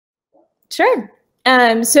Sure.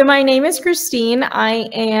 So my name is Kristine. I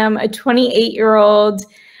am a 28-year-old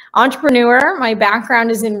entrepreneur. My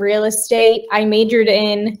background is in real estate. I majored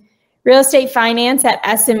in real estate finance at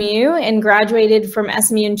SMU and graduated from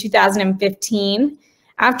SMU in 2015.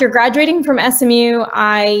 After graduating from SMU,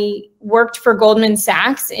 I worked for Goldman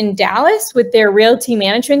Sachs in Dallas with their realty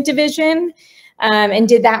management division, and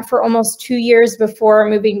did that for almost 2 years before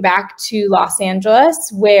moving back to Los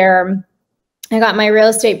Angeles, where I got my real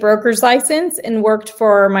estate broker's license and worked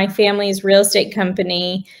for my family's real estate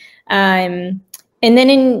company. And then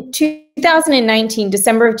in 2019,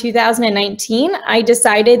 December of 2019, I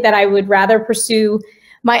decided that I would rather pursue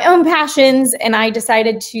my own passions, and I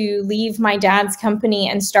decided to leave my dad's company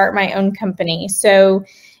and start my own company. So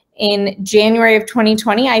in January of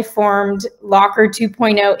 2020, I formed Locker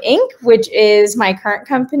 2.0 Inc., which is my current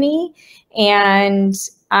company. And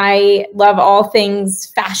I love all things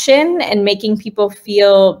fashion and making people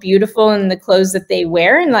feel beautiful in the clothes that they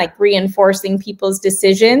wear, and like reinforcing people's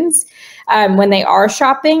decisions when they are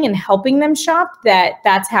shopping and helping them shop.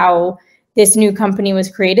 That's how this new company was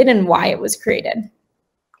created and why it was created.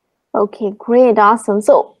 Okay, great, awesome.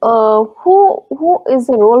 So who is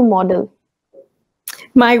a role model?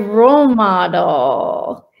 My role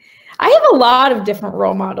model. I have a lot of different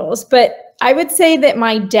role models, but I would say that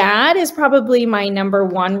my dad is probably my number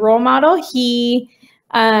one role model. He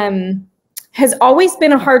has always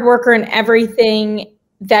been a hard worker in everything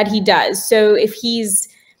that he does. So if he's,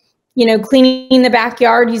 cleaning the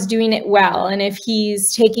backyard, he's doing it well. And if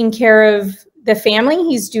he's taking care of the family,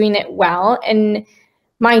 he's doing it well. And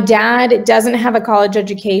my dad doesn't have a college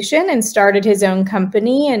education and started his own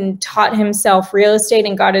company and taught himself real estate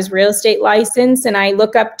and got his real estate license. And I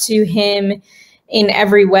look up to him in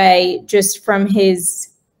every way, just from his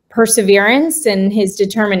perseverance and his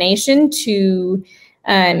determination to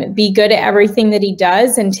be good at everything that he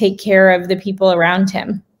does and take care of the people around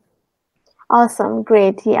him. Awesome.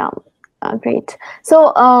 Great. Yeah. Great.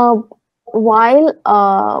 So while,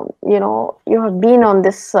 you have been on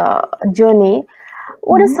this journey,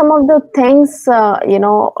 what are some of the things,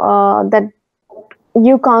 that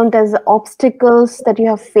you count as obstacles that you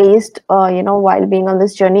have faced, while being on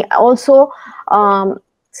this journey? Also,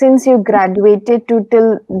 since you graduated to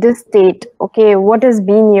till this date, okay, what has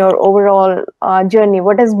been your overall journey?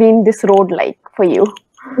 What has been this road like for you?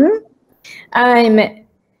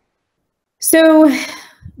 So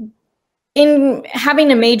in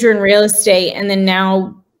having a major in real estate and then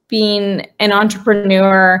now being an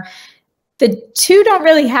entrepreneur, the two don't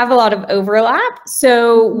really have a lot of overlap.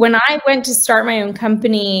 So when I went to start my own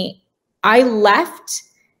company, I left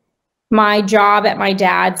my job at my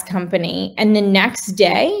dad's company and the next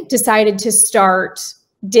day decided to start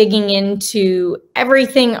digging into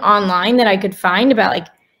everything online that I could find about like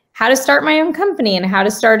how to start my own company and how to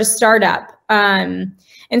start a startup.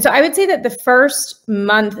 And so I would say that the first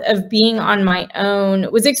month of being on my own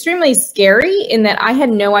was extremely scary in that I had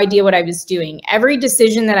no idea what I was doing. Every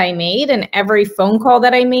decision that I made and every phone call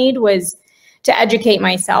that I made was to educate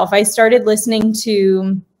myself. I started listening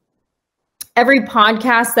to every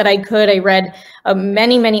podcast that I could. I read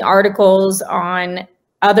many, many articles on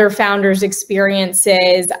other founders'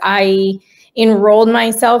 experiences. I enrolled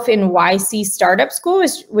myself in YC Startup School,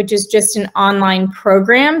 which is just an online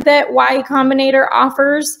program that Y Combinator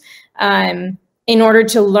offers in order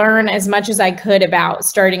to learn as much as I could about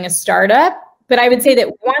starting a startup. But I would say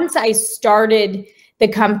that once I started the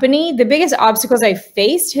company, the biggest obstacles I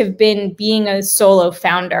faced have been being a solo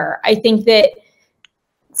founder. I think that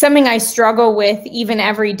something I struggle with even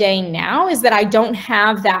every day now is that I don't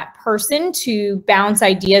have that person to bounce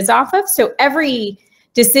ideas off of. So every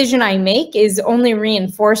decision I make is only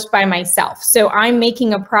reinforced by myself. So I'm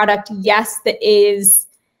making a product, yes, that is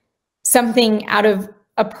something out of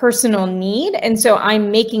a personal need. And so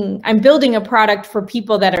I'm building a product for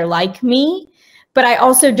people that are like me, but I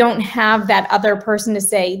also don't have that other person to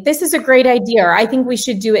say, this is a great idea, or I think we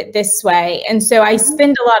should do it this way. And so I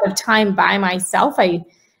spend a lot of time by myself. I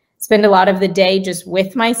spend a lot of the day just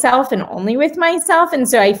with myself and only with myself. And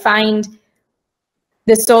so I find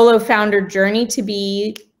the solo founder journey to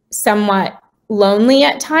be somewhat lonely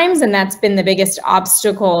at times. And that's been the biggest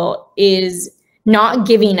obstacle, is not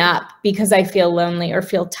giving up because I feel lonely or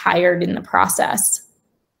feel tired in the process.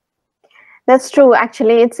 That's true.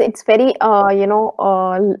 Actually, it's very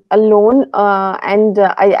alone, and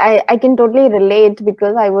I can totally relate,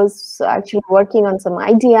 because I was actually working on some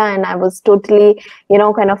idea and I was totally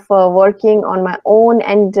kind of working on my own,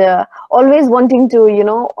 and always wanting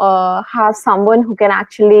to have someone who can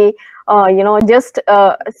actually just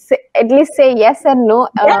at least say yes or no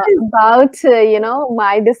about,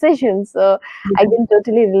 my decisions. So I can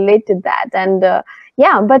totally relate to that. And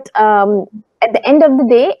yeah, but at the end of the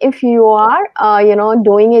day, if you are,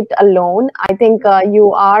 doing it alone, I think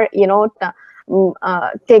you are,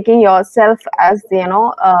 taking yourself as,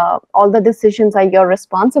 all the decisions are your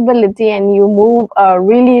responsibility, and you move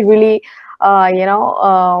really, really,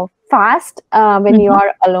 fast when you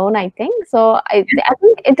are alone, I think. So I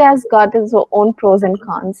think it has got its own pros and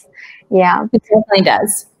cons. Yeah. It definitely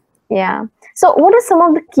does. Yeah. So what are some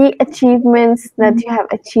of the key achievements that you have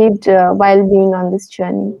achieved while being on this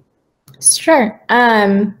journey? Sure.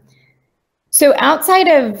 So outside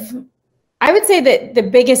of, I would say that the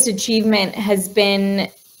biggest achievement has been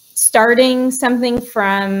starting something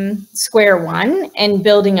from square one and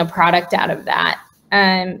building a product out of that.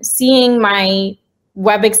 Seeing my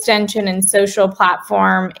web extension and social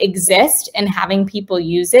platform exist and having people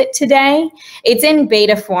use it today. It's in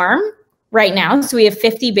beta form right now. So we have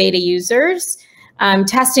 50 beta users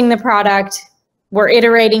testing the product. We're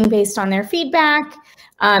iterating based on their feedback.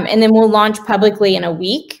 And then we'll launch publicly in a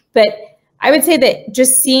week. But I would say that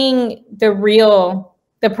just seeing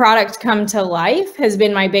the product come to life has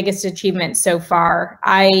been my biggest achievement so far.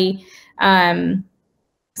 I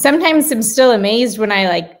sometimes I'm still amazed when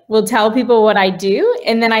I will tell people what I do,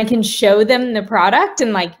 and then I can show them the product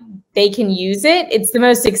and they can use it. It's the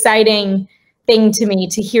most exciting thing to me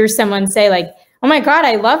to hear someone say oh my God,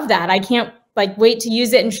 I love that. I can't wait to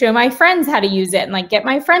use it and show my friends how to use it and get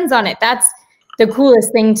my friends on it. That's the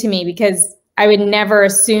coolest thing to me, because I would never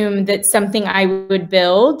assume that something I would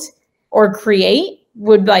build or create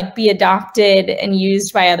would be adopted and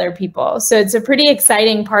used by other people. So it's a pretty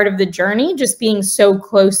exciting part of the journey, just being so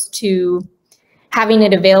close to having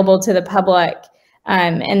it available to the public,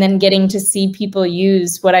 and then getting to see people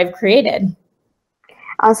use what I've created.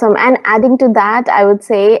 Awesome. And adding to that, I would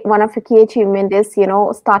say one of the key achievement is,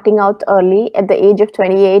 starting out early at the age of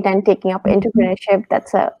 28 and taking up entrepreneurship.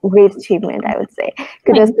 That's a great achievement, I would say.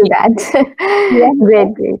 Kudos to that. Yeah. Great.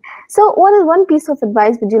 So what is one piece of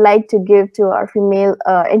advice would you like to give to our female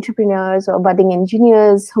entrepreneurs or budding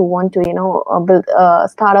engineers who want to, build a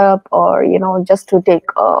startup, or, just to take,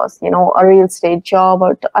 a real estate job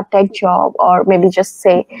or a tech job, or maybe just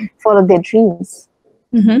say follow their dreams?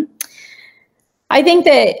 Mm-hmm. I think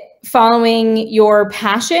that following your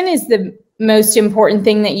passion is the most important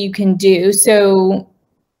thing that you can do. So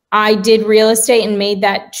I did real estate and made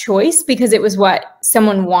that choice because it was what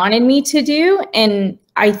someone wanted me to do. And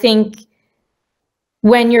I think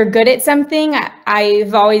when you're good at something,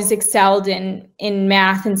 I've always excelled in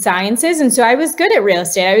math and sciences. And so I was good at real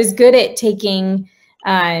estate. I was good at taking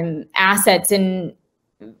assets and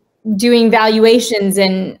doing valuations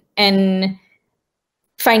and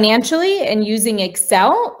financially and using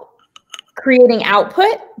Excel, creating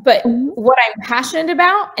output. But what I'm passionate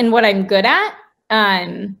about and what I'm good at,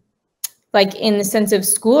 in the sense of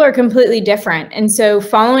school, are completely different. And so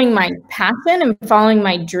following my passion and following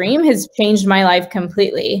my dream has changed my life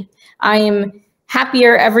completely. I am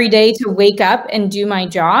happier every day to wake up and do my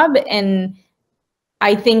job. And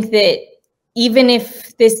I think that even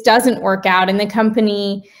if this doesn't work out and the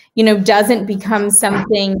company, doesn't become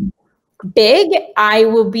something big, I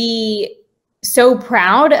will be so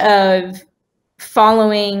proud of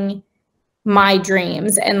following my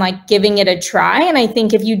dreams and giving it a try. And I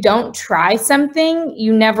think if you don't try something,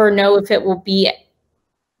 you never know if it will be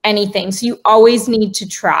anything. So you always need to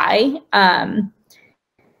try. And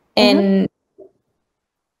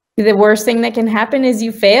the worst thing that can happen is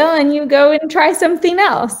you fail and you go and try something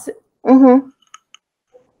else.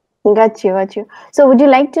 Got you. So would you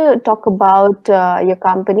like to talk about your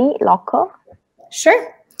company, Locker?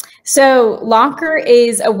 Sure. So Locker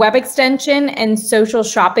is a web extension and social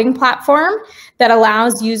shopping platform that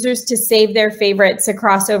allows users to save their favorites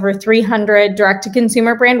across over 300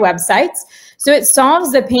 direct-to-consumer brand websites. So it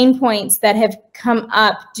solves the pain points that have come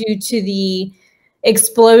up due to the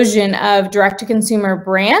explosion of direct-to-consumer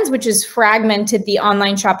brands, which has fragmented the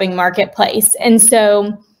online shopping marketplace. And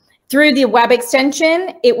so through the web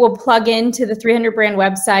extension, it will plug into the 300 brand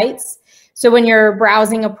websites. So when you're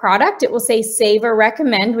browsing a product, it will say save or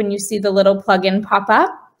recommend when you see the little plugin pop up,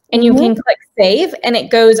 and you can click save, and it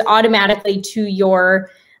goes automatically to your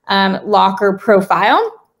Locker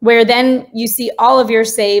profile, where then you see all of your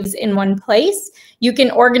saves in one place. You can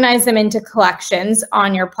organize them into collections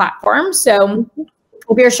on your platform. So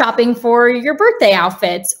if you're shopping for your birthday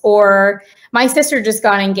outfits, or my sister just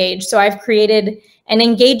got engaged, so I've created an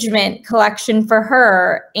engagement collection for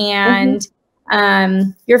her, and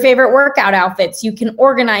your favorite workout outfits, you can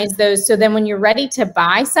organize those. So then when you're ready to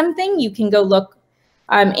buy something, you can go look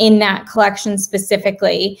in that collection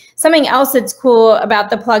specifically. Something else that's cool about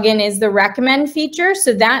the plugin is the recommend feature.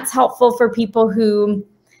 So that's helpful for people who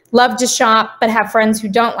love to shop but have friends who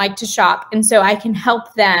don't like to shop. And so I can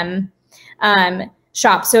help them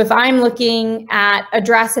shop. So if I'm looking at a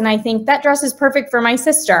dress and I think that dress is perfect for my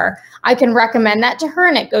sister, I can recommend that to her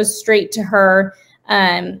and it goes straight to her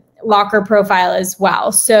Locker profile as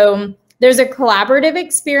well. So there's a collaborative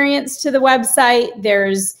experience to the website.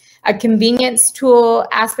 There's a convenience tool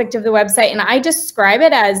aspect of the website. And I describe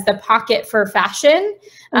it as the pocket for fashion.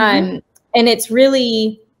 And it's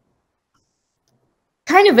really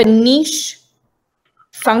kind of a niche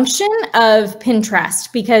function of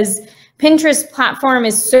Pinterest, because Pinterest platform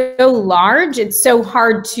is so large. It's so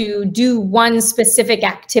hard to do one specific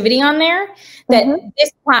activity on there that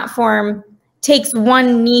this platform takes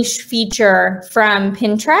one niche feature from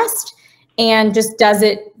Pinterest and just does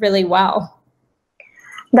it really well.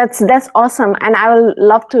 That's awesome, and I will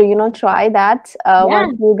love to try that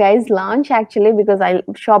once you guys launch, actually, because I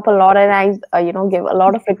shop a lot and I give a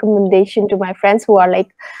lot of recommendation to my friends who are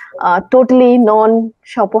like totally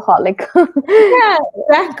non-shopaholic. Yeah,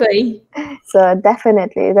 exactly. So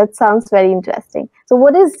definitely, that sounds very interesting. So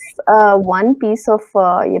what is one piece of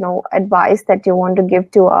advice that you want to give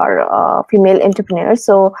to our female entrepreneurs?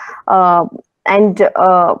 So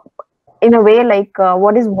in a way, like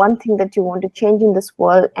what is one thing that you want to change in this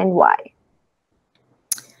world and why?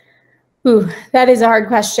 Ooh, that is a hard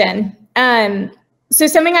question. So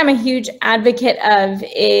something I'm a huge advocate of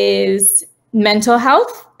is mental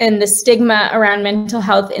health, and the stigma around mental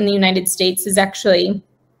health in the United States is actually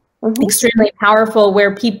extremely powerful,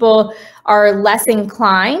 where people are less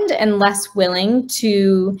inclined and less willing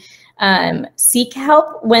to seek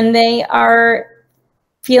help when they are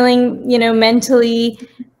feeling, mentally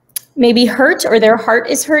maybe hurt or their heart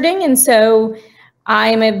is hurting. And so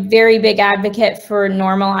I'm a very big advocate for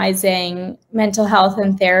normalizing mental health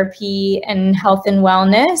and therapy and health and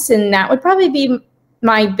wellness. And that would probably be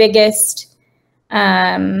my biggest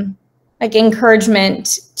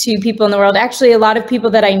encouragement to people in the world. Actually, a lot of people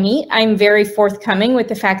that I meet, I'm very forthcoming with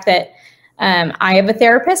the fact that I have a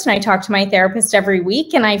therapist and I talk to my therapist every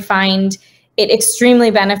week, and I find it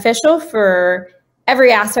extremely beneficial for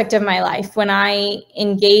every aspect of my life. When I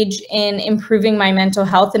engage in improving my mental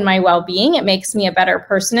health and my well-being, it makes me a better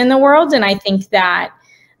person in the world. And I think that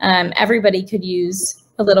everybody could use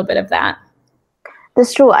a little bit of that.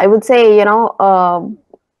 That's true. I would say,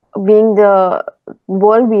 being the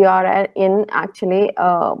world we are in, actually,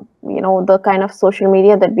 the kind of social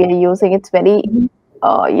media that we are using, it's very,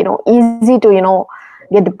 easy to,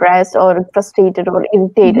 get depressed or frustrated or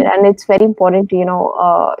irritated, and it's very important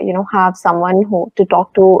to have someone to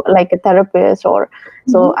talk to, like a therapist. Or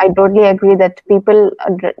so I totally agree that people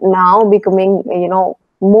are now becoming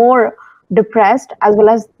more depressed, as well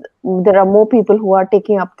as there are more people who are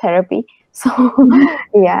taking up therapy. So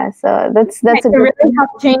yeah, so that's a good really thing.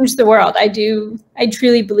 Help change the world. I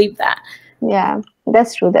truly believe that. Yeah,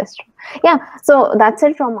 that's true. Yeah, so that's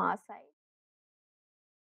it from our side.